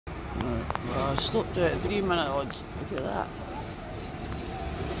I stopped at 3-minute odds. Look at that.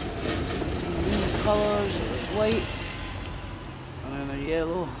 Colours, there's white, and then a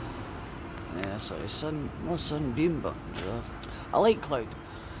yellow, and then a sort of not sunbeam, but a light cloud.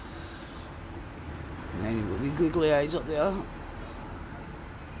 And then you've got wee googly eyes up there.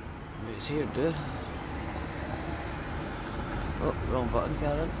 It's here, too. Oh, wrong button,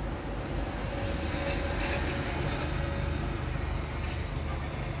 Karen.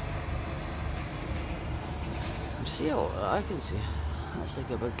 See all I can see. That's like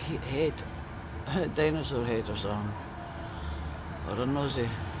a big head. A dinosaur head or something. Or a nosy.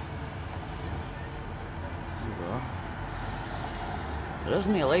 There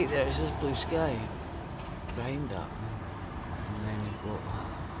isn't any light there, it's just blue sky behind that. And then you've got,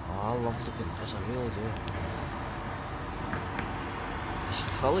 oh, I love looking at this, I really do. These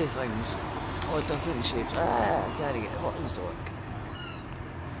fully things, all different shapes. I can't get the buttons to work.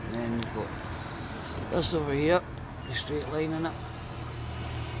 And then you've got this over here, the straight line in it.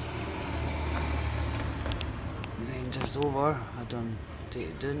 And then just over, I done take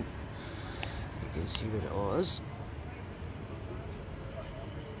it down. You can see where it all is.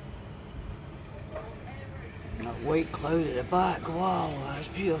 And that white cloud at the back, wow, that's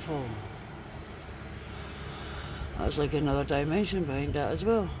beautiful. That's like another dimension behind that as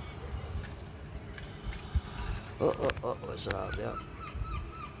well. Oh, what's that up there?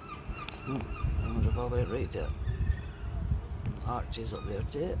 I wonder if I went right there. Arches up there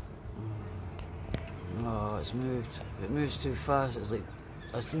too. Oh, it's moved. It moves too fast. It's like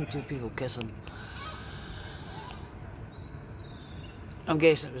I've seen two people kissing. I'm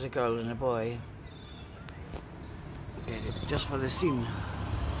guessing it was a girl and a boy. Just for the scene.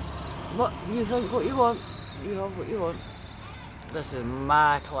 But you think what you want. You have what you want. This is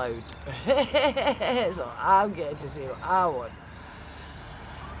my cloud. So I'm getting to see what I want.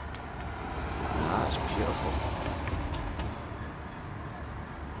 That's beautiful.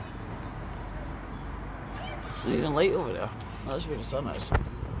 It's not even light over there. That's where the sun is.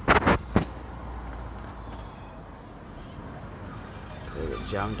 They get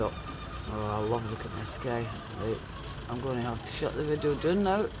jammed up. Oh, I love looking at this sky. Right. I'm going to have to shut the video down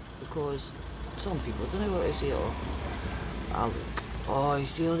now because some people don't know what to see at all. Ah, look. Oh, you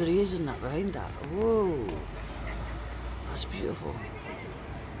see all there is in that behind that? Whoa. That's beautiful.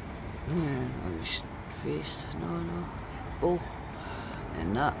 Yeah, his face. No. Oh.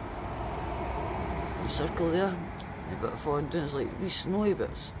 And that. The circle there. A bit of falling down. It's like these snowy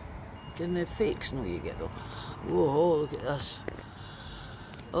bits. Getting the fake snow you get though. Whoa, look at this.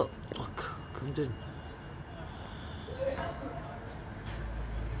 Oh, look. Come down.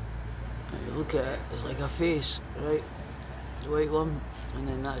 Look at it, it's like a face, right? The white one, and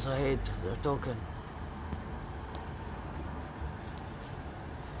then that's a head, they're talking.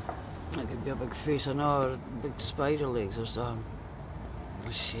 That could be a big face or big spider legs or something.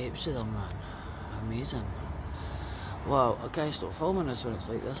 The shapes of them, man. Amazing. Wow, I can't stop filming this when it's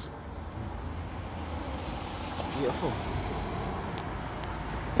like this. It's beautiful.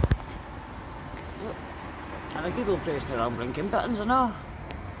 And I keep on pressing the wrong blinking buttons and all.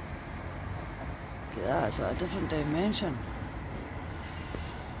 Look at that, it's like a different dimension.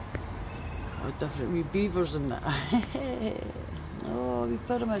 Or different wee beavers in that. Oh, wee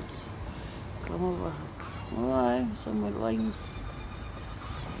pyramids. Come over. Oh, aye, some with lines.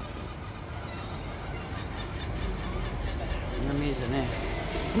 Amazing, eh?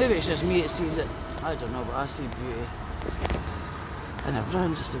 Maybe it's just me that sees it. I don't know, but I see beauty. And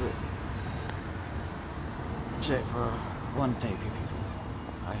everything just about. Except for one type of people.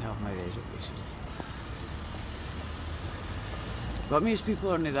 I have my reservations. But most people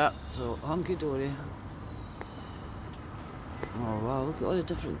aren't that, so hunky dory. Oh wow, look at all the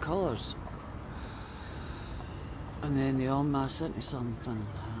different colours. And then they all mass into something.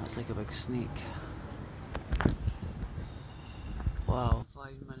 That's like a big snake. Wow,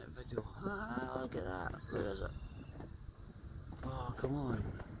 5-minute video. Ah, look at that. Where is it? Oh, come on.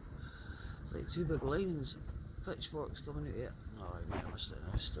 It's like two big lines. Pitchforks coming out here. Oh, I might have missed it.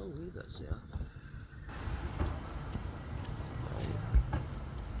 There's still wee bits there.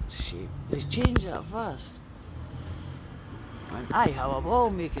 Shape. It's changed that fast. And I have a ball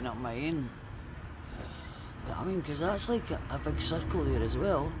making up my own. But I mean, because that's like a big circle there as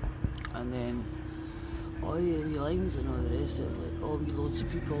well. And then all the wee lines and all the rest of it, like all wee loads of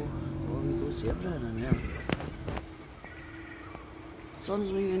people, all wee loads of everything in there.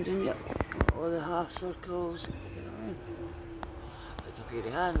 Sun's moving down yet. All the half circles. You know what I mean? Like a pair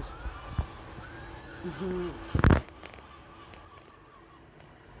of hands.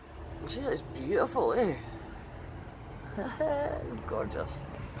 See, it's beautiful, eh? Gorgeous.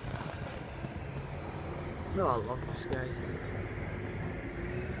 No, I love this guy.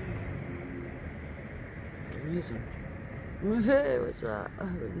 Amazing. Hey, what's that? Oh,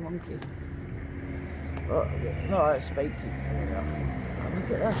 big monkey. Oh, no, that's spiky.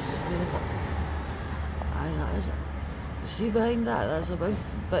 Look at this. Where is it? Aye, that is it. You see behind that? That's a big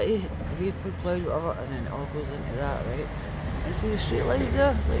bitty vapour cloud, whatever, and then it all goes into that, right? And see the straight lines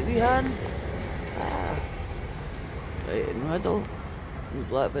there? It's like wee hands. Ah. Right in the middle. Wee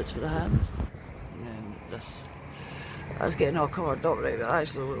black bits for the hands. And then this. That's getting all covered up, right? But it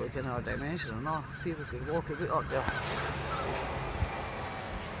actually look like another dimension, or not? People could walk a bit up there.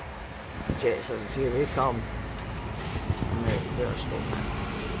 Jetsons, here they come. Right, they're stopping.